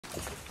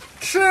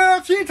吃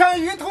皮肠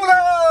鱼头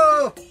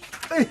喽！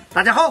哎，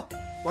大家好，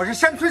我是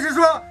咸崔师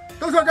叔。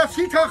都说这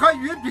皮肠和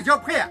鱼比较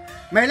配，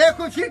买了一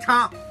口皮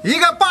肠，一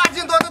个8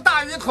斤多的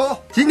大鱼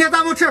头。今天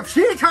咱们吃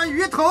皮肠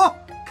鱼头，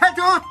开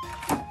整。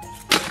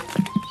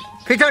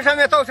皮肠上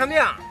面倒上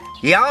面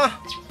羊，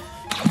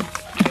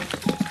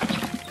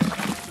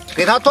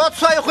给它多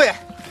搓一回，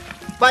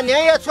把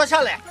粘液搓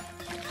下来。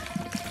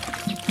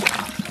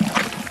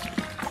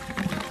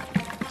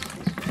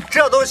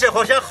这东西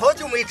好像好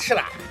久没吃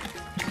了。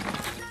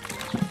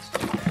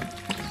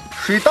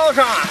水倒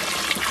上，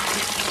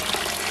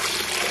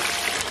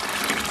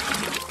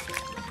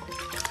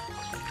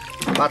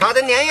把它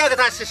的粘液给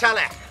它洗下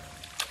来。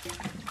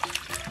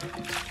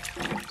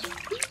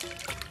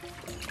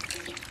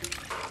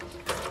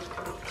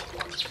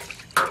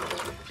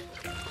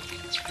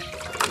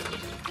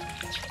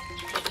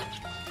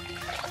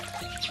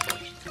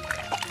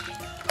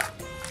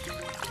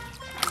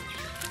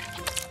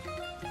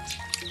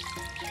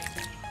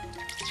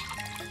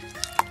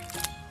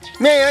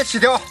面盐洗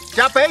掉，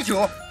加白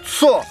酒、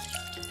醋。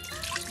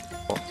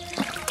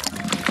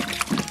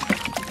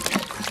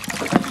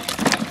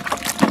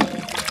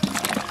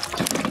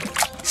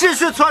继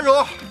续搓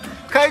揉，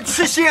开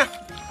去腥。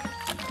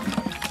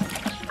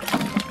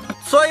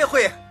搓一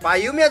会，把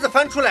油面子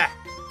翻出来，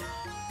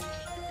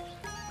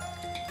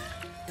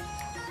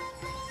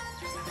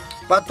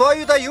把多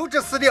余的油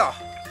脂撕掉，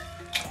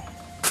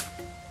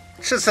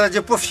吃起来就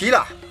不肥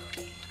了。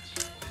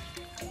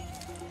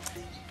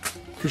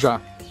是啥？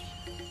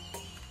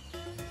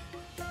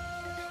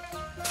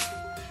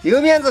油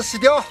面子洗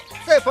掉，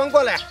再翻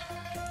过来。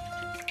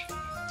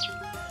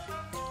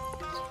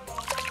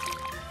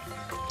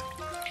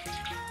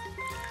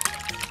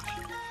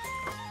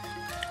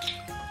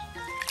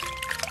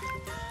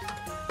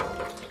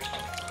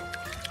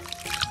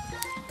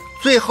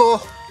最后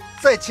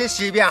再清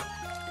洗一遍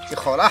就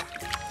好了。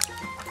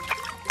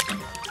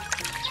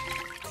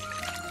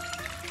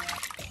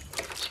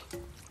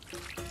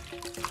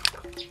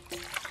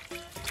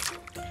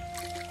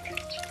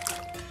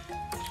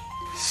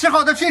洗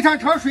好的皮肠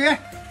焯水，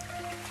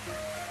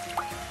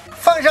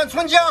放上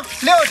葱姜、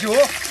料酒，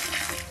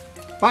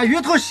把鱼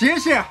头洗一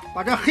洗，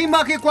把这黑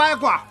膜给刮一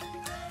刮。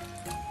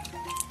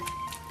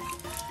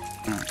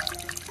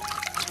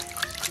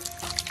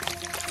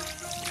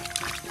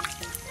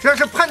这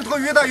是喷头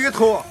鱼的鱼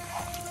头，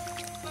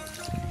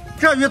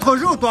这鱼头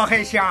肉多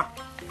还香。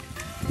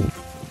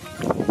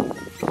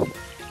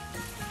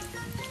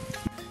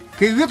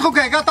给鱼头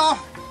改个刀，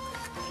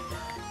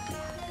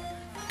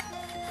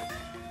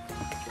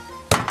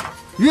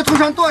鱼头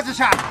上剁几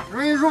下，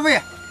容易入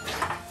味。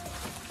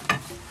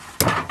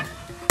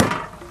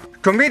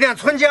准备点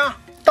葱姜，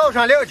倒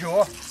上料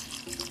酒，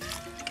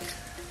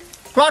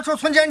抓出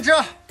葱姜汁，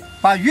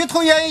把鱼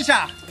头腌一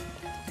下。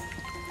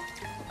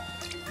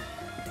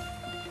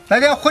来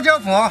点胡椒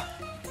粉，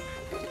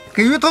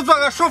给鱼头做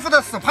个舒服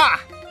的SPA。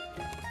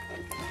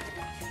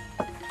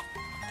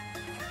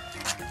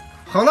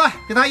好了，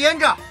给它腌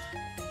着。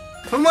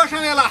粉末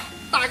上来了，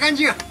打干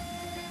净。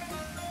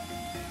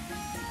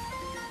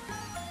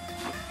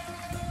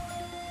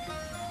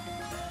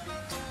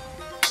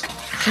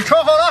水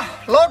焯好了，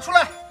捞出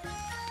来。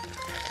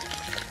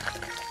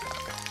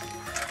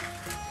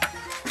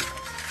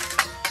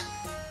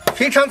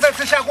皮肠再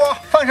次下锅，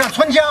放上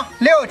葱姜、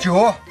料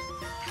酒。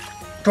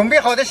准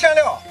备好的香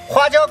料：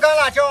花椒、干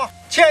辣椒、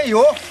酱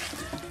油，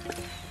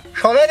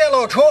少来点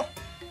老抽，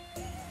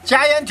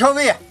加盐调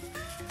味。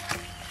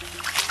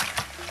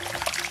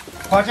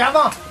好家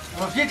伙，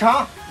煮皮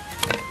肠，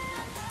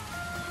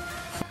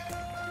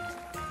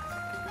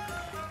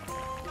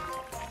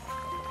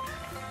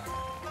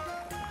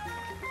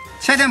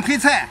切点配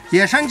菜：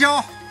野山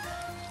椒、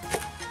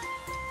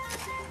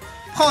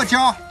泡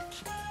椒、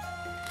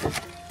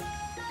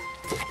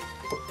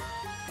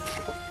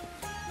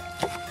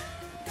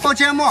泡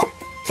芥末、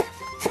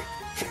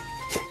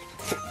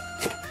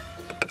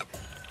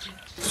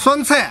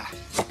酸菜、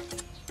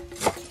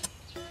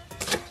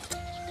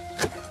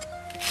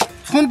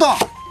葱段、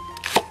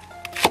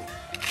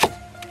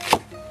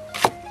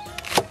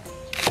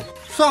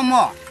蒜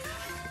末。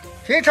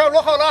皮肠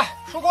卤好了，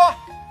出锅。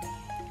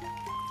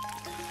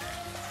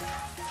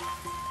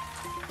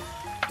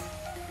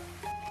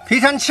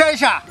皮肠切一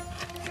下，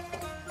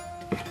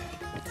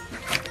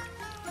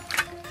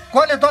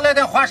锅里多来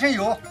点花生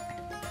油。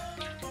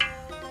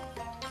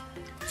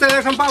再来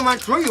上半碗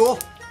猪油，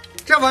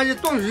这碗一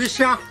炖鱼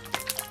香。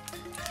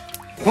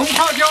红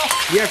泡椒、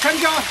野山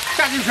椒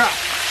下进去，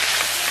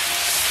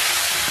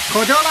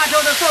烤条辣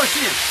椒的剁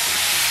细，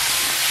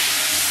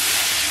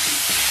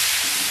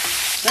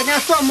来点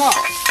蒜末，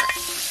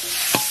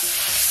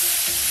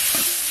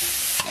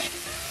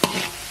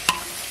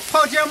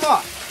泡芥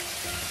末，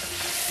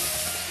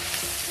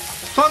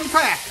酸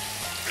菜，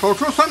炒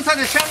出酸菜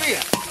的香味，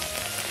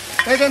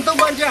来点豆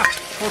瓣酱，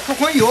炒出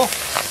荤油。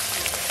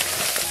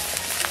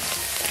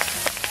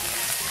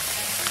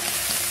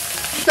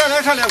再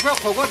来上2块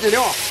火锅底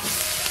料，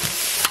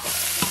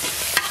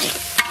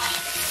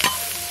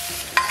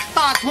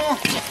大葱、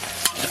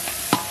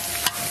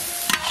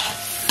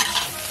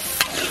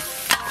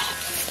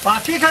把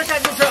肥肠下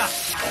进去，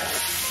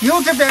油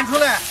脂煸出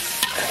来。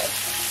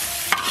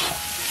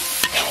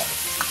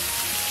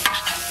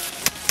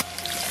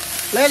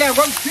来2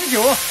罐啤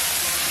酒。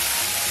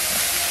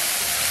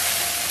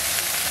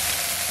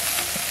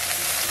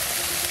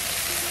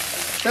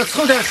再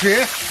凑点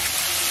水。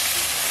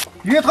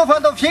鱼头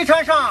放到肥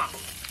肠上。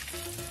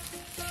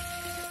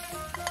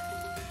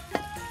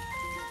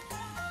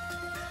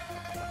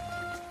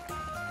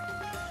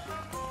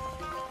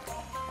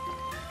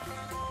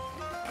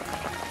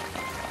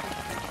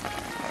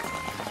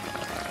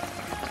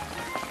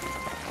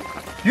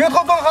 鱼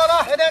头炖好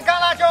了，来点干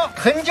辣椒、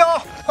藤椒，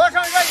放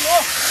上热油，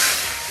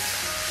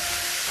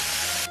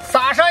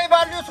撒上一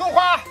把绿葱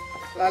花。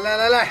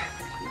来，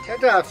今天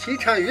这肥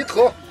肠鱼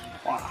头，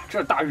哇，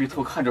这大鱼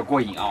头看着过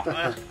瘾啊！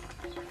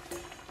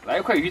来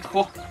一块鱼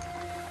头，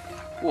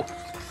哦，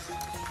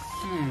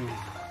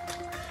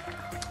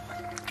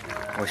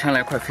我先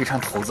来块肥肠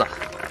头子，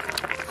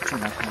这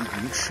来块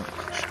鱼翅。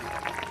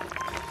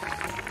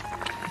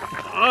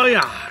哎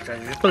呀，这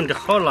鱼炖的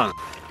好了。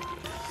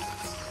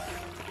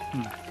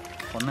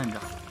 好嫩着。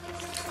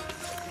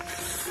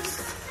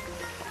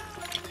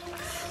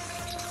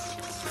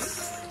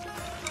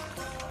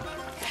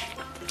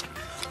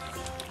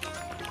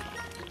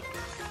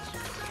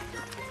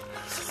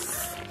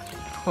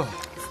哦，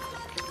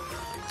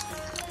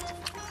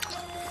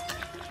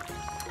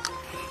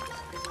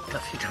这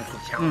肥肠够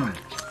香。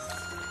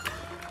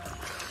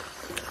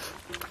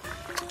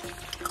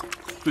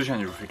最香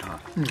就是肥肠。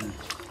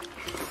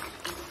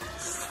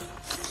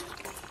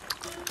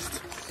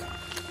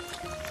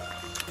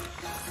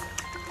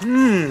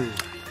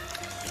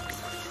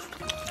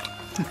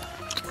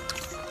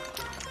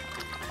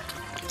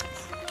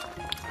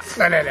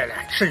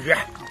来，吃鱼。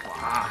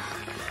哇，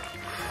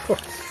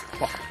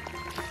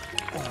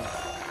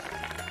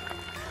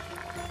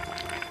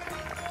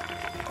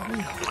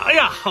哎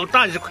呀，好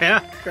大一块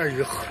啊！这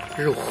鱼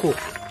肉厚。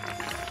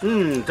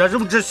这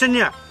肉质细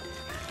腻，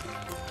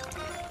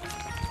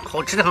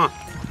好吃的很。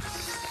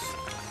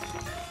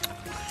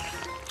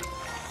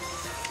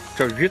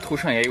这鱼头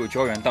上也有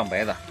胶原蛋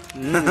白的。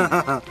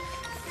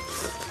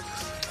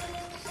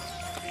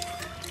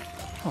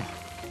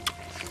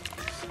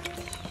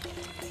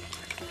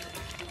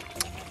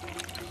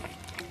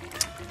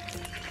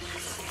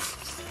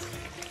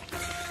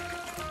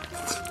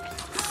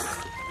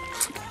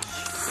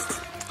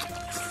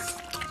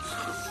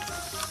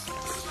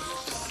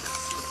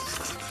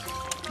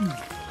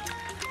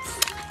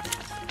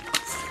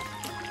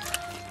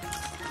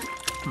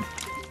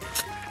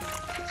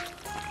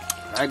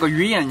来个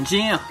鱼眼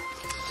睛，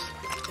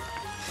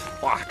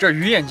哇，这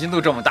鱼眼睛都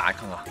这么大，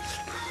看看。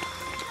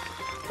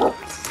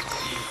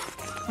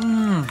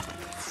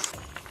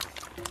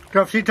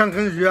这肥肠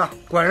跟鱼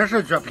果然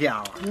是绝配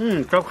啊！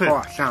这块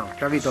哇，香，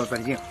这味道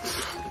真劲。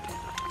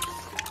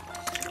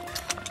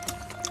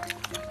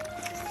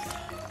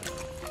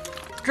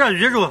这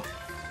鱼肉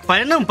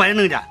白嫩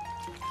的，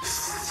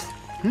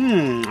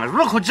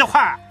入口即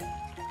化。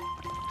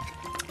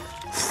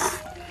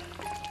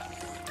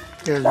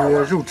这鱼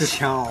肉质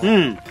香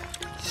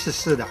细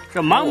细的。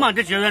这满满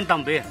的胶原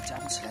蛋白，夹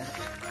不起来的，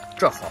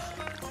这好。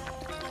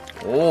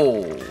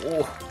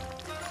哦，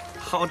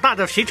好大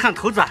的肥肠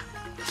头子，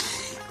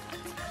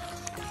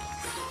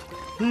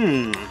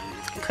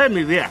太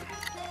美味了。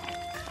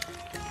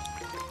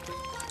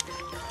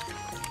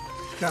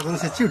这东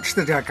西就吃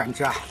的这感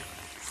觉。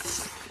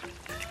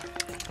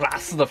拉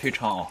丝的肥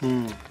肠啊，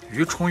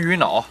鱼虫鱼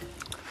脑。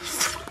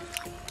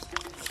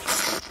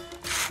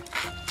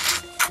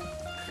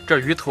这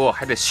鱼头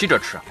还得吸着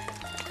吃。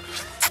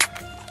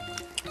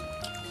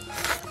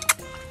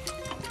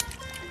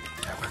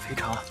来块肥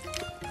肠。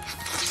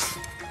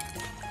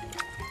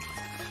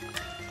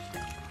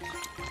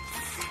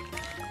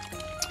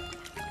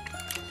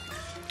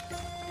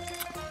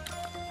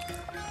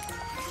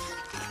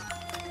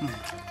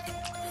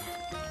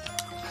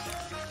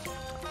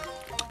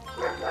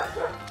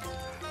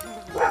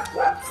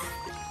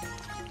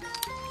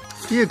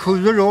一口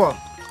鱼肉，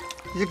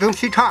一根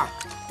肥肠。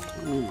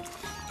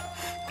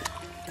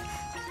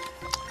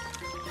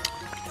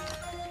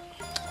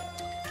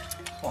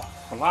哇，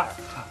好辣呀！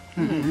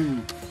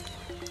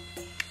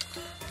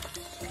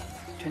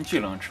天气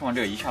冷，吃完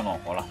这个一下暖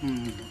和了。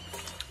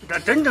这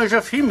真正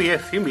是肥美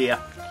呀！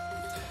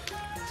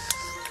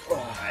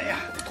哎呀，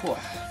吐！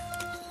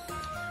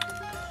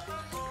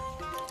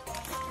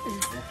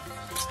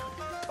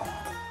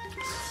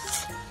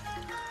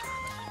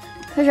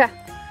开始。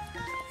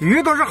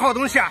鱼都是好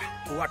东西啊，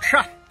我吃。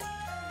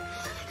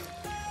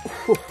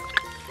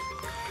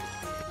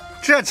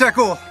这结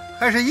构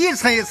还是一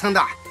层一层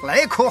的，来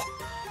一口。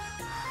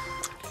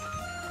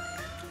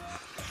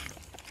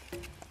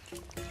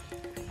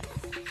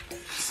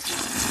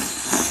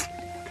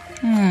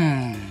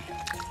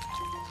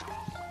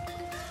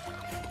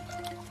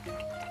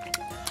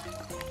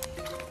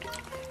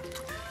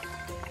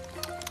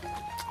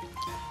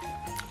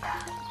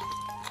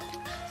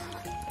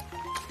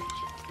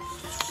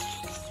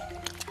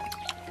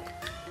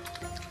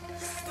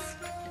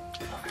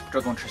这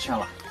顿吃香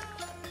了。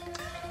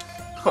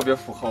特别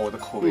符合我的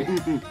口味。